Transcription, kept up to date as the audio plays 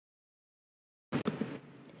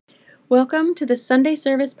Welcome to the Sunday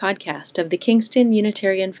Service podcast of the Kingston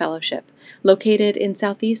Unitarian Fellowship, located in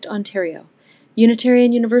Southeast Ontario.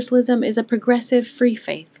 Unitarian Universalism is a progressive free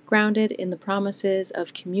faith grounded in the promises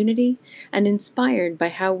of community and inspired by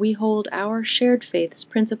how we hold our shared faith's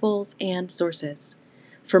principles and sources.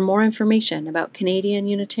 For more information about Canadian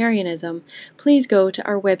Unitarianism, please go to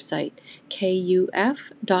our website, kuf.ca,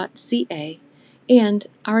 and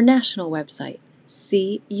our national website,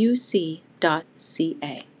 cuc.ca.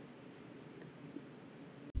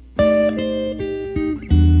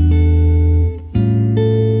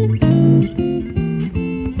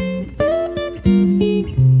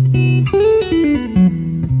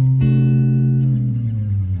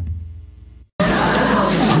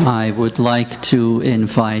 I would like to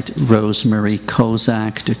invite Rosemary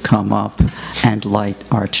Kozak to come up and light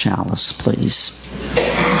our chalice, please.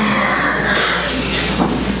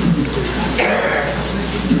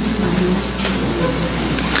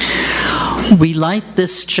 We light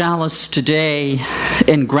this chalice today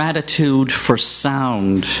in gratitude for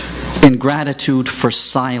sound, in gratitude for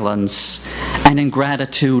silence, and in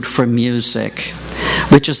gratitude for music,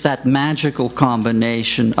 which is that magical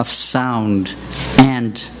combination of sound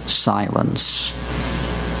and silence.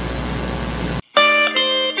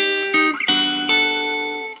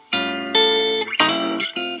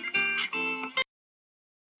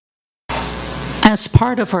 As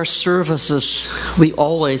part of our services, we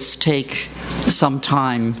always take some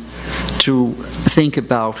time to think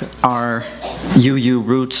about our UU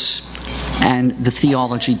roots and the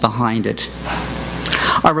theology behind it.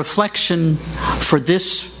 Our reflection for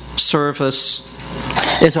this service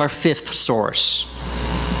is our fifth source.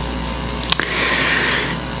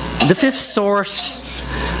 The fifth source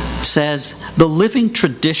says, the living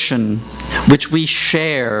tradition which we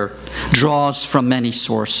share draws from many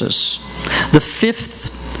sources. The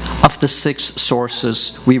fifth of the six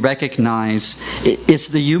sources we recognize is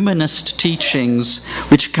the humanist teachings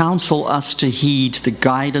which counsel us to heed the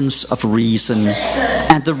guidance of reason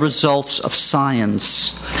and the results of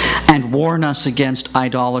science and warn us against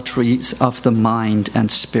idolatries of the mind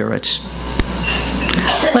and spirit.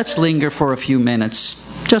 Let's linger for a few minutes.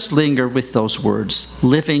 Just linger with those words.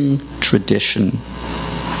 Living tradition.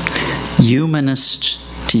 Humanist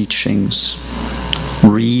teachings.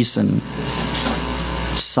 Reason.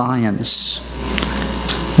 Science.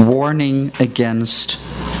 Warning against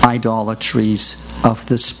idolatries of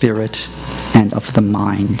the spirit and of the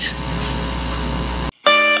mind.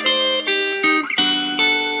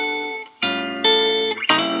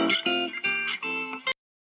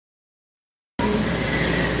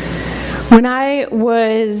 When I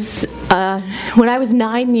was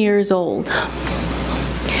 9 years old,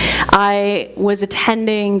 I was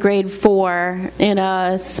attending grade 4 in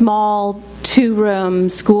a small 2-room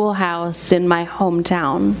schoolhouse in my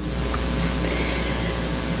hometown.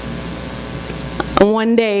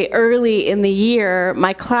 One day early in the year,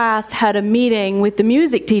 my class had a meeting with the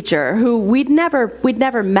music teacher who we'd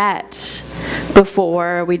never met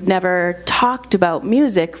before. We'd never talked about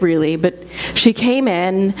music really, but she came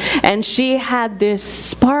in and she had this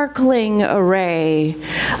sparkling array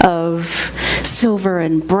of silver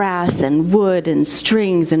and brass and wood and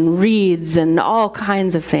strings and reeds and all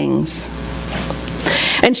kinds of things.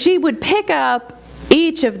 And she would pick up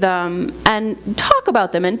each of them and talk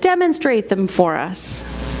about them and demonstrate them for us,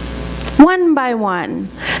 one by one,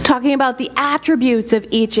 talking about the attributes of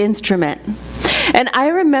each instrument. And I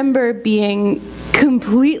remember being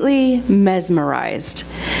completely mesmerized.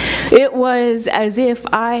 It was as if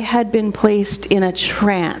I had been placed in a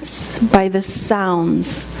trance by the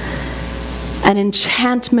sounds, an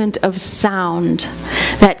enchantment of sound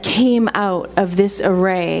that came out of this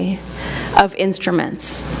array of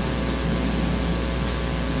instruments.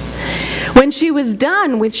 When she was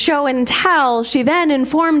done with show and tell, she then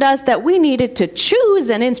informed us that we needed to choose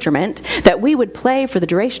an instrument that we would play for the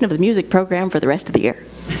duration of the music program for the rest of the year.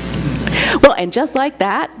 Well, and just like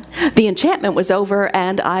that, the enchantment was over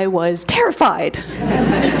and I was terrified.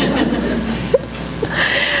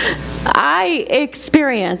 I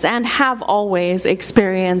experience and have always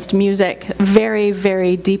experienced music very,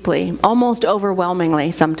 very deeply, almost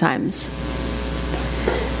overwhelmingly sometimes.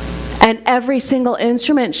 And every single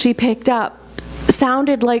instrument she picked up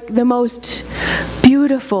sounded like the most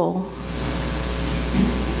beautiful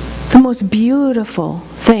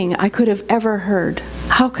thing I could have ever heard.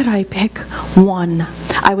 How could I pick one?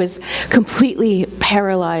 I was completely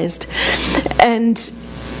paralyzed. And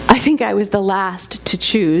I think I was the last to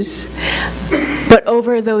choose. But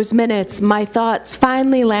over those minutes, my thoughts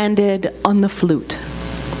finally landed on the flute.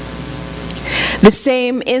 The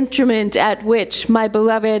same instrument at which my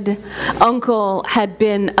beloved uncle had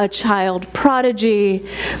been a child prodigy,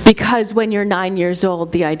 because when you're 9 years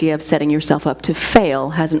old, the idea of setting yourself up to fail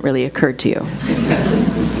hasn't really occurred to you.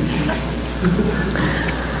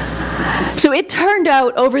 So it turned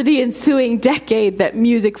out over the ensuing decade that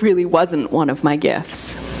music really wasn't one of my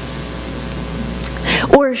gifts.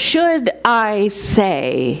 Or should I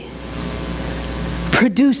say,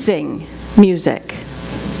 producing music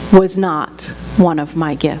was not one of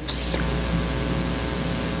my gifts.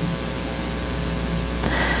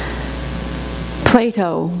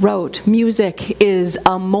 Plato wrote, "Music is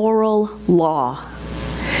a moral law.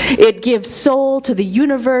 It gives soul to the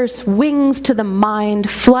universe, wings to the mind,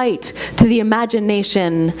 flight to the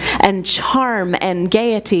imagination, and charm and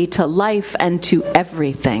gaiety to life and to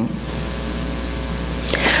everything."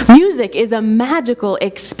 Music is a magical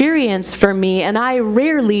experience for me, and I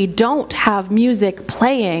rarely don't have music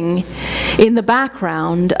playing in the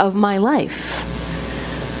background of my life.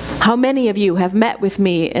 How many of you have met with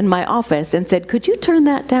me in my office and said, "Could you turn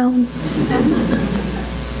that down?"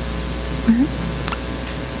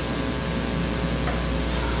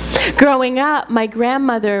 Growing up, my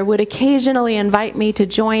grandmother would occasionally invite me to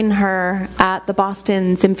join her at the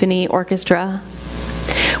Boston Symphony Orchestra,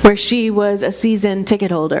 where she was a season ticket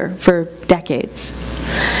holder for decades.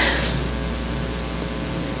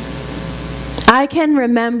 I can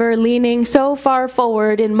remember leaning so far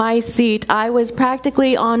forward in my seat, I was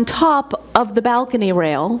practically on top of the balcony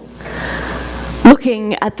rail,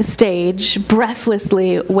 looking at the stage,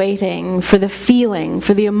 breathlessly waiting for the feeling,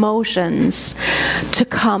 for the emotions to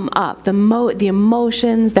come up, the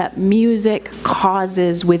emotions that music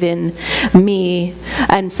causes within me.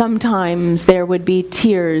 And sometimes there would be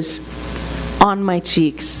tears on my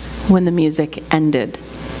cheeks when the music ended.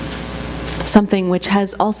 Something which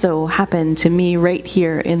has also happened to me right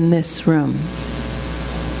here in this room.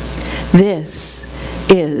 This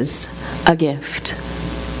is a gift.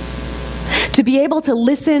 To be able to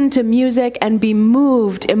listen to music and be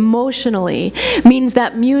moved emotionally means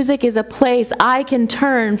that music is a place I can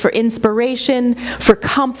turn for inspiration, for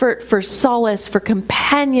comfort, for solace, for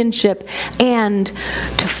companionship, and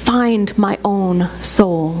to find my own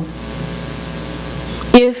soul.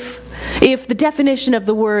 If the definition of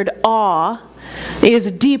the word awe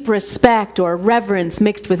is deep respect or reverence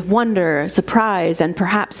mixed with wonder, surprise, and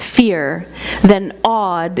perhaps fear, then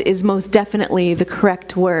awed is most definitely the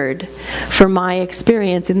correct word for my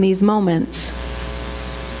experience in these moments.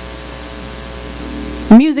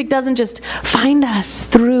 Music doesn't just find us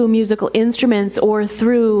through musical instruments or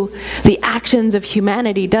through the actions of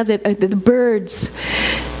humanity, does it? The birds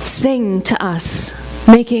sing to us,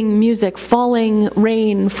 making music, falling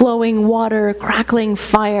rain, flowing water, crackling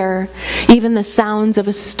fire, even the sounds of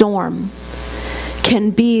a storm can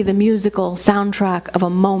be the musical soundtrack of a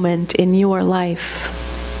moment in your life.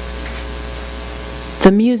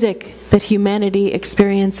 The music that humanity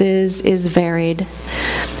experiences is varied,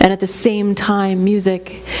 and at the same time,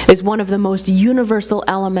 music is one of the most universal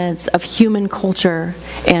elements of human culture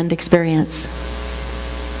and experience.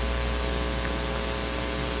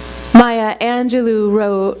 Maya Angelou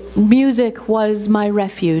wrote, "Music was my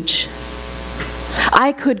refuge.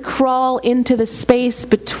 I could crawl into the space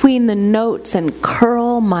between the notes and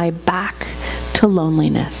curl my back to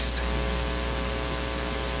loneliness."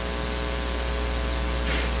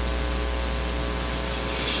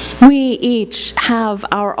 We each have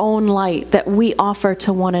our own light that we offer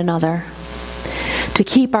to one another to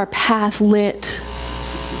keep our path lit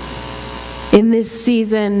in this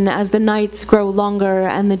season as the nights grow longer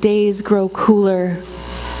and the days grow cooler.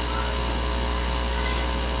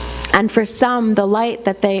 And for some, the light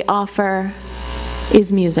that they offer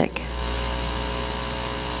is music.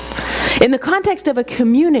 In the context of a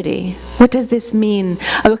community, what does this mean?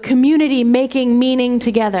 A community making meaning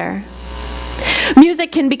together.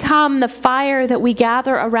 Music can become the fire that we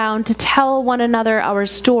gather around to tell one another our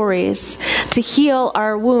stories, to heal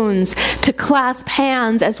our wounds, to clasp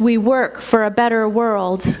hands as we work for a better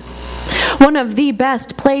world. One of the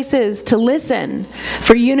best places to listen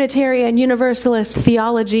for Unitarian Universalist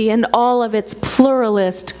theology and all of its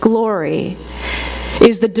pluralist glory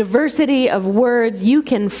is the diversity of words you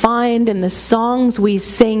can find in the songs we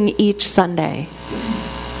sing each Sunday.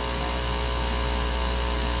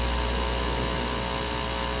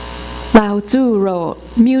 Lao Tzu wrote,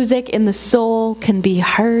 "Music in the soul can be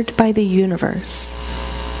heard by the universe."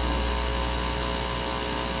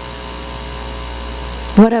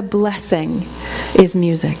 What a blessing is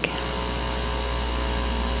music.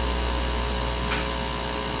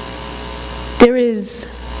 There is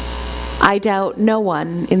I doubt no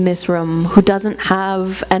one in this room who doesn't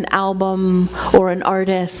have an album or an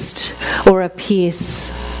artist or a piece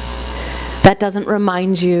that doesn't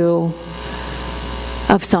remind you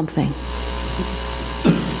of something.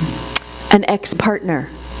 An ex-partner.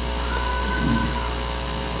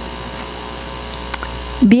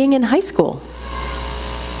 Being in high school.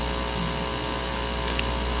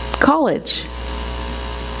 College.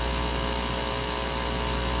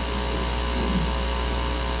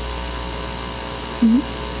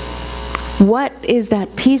 What is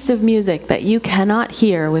that piece of music that you cannot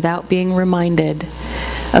hear without being reminded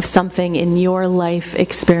of something in your life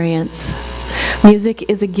experience? Music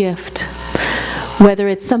is a gift, whether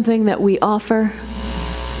it's something that we offer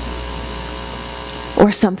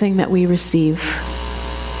or something that we receive.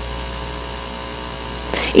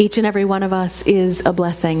 Each and every one of us is a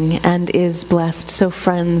blessing and is blessed. So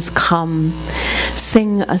friends, come,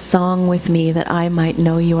 sing a song with me that I might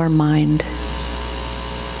know your mind.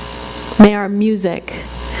 May our music,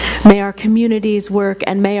 may our communities work,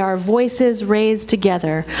 and may our voices raised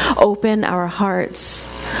together open our hearts,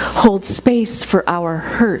 hold space for our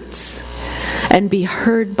hurts, and be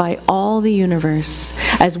heard by all the universe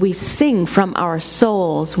as we sing from our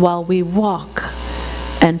souls while we walk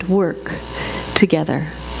and work together.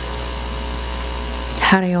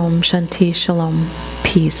 Hari Om Shanti Shalom.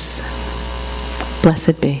 Peace.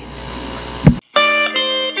 Blessed be.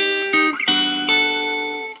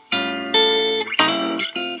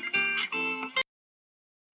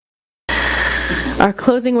 Our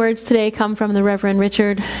closing words today come from the Reverend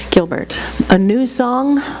Richard Gilbert. A new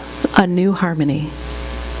song, a new harmony.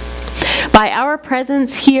 By our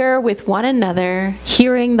presence here with one another,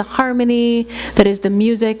 hearing the harmony that is the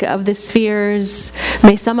music of the spheres,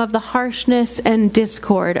 may some of the harshness and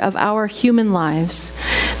discord of our human lives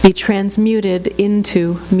be transmuted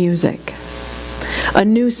into music. A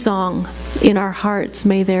new song in our hearts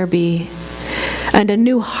may there be, and a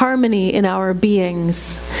new harmony in our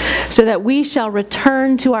beings, so that we shall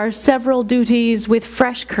return to our several duties with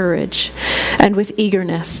fresh courage and with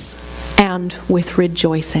eagerness and with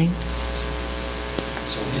rejoicing.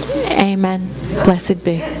 Amen. Blessed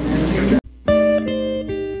be.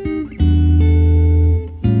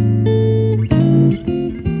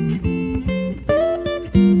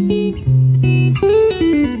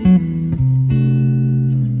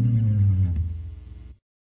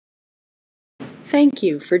 Thank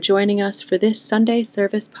you for joining us for this Sunday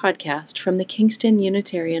service podcast from the Kingston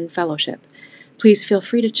Unitarian Fellowship. Please feel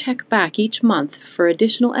free to check back each month for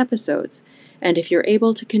additional episodes, and if you're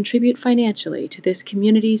able to contribute financially to this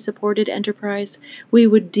community-supported enterprise, we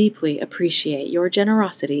would deeply appreciate your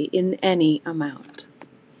generosity in any amount.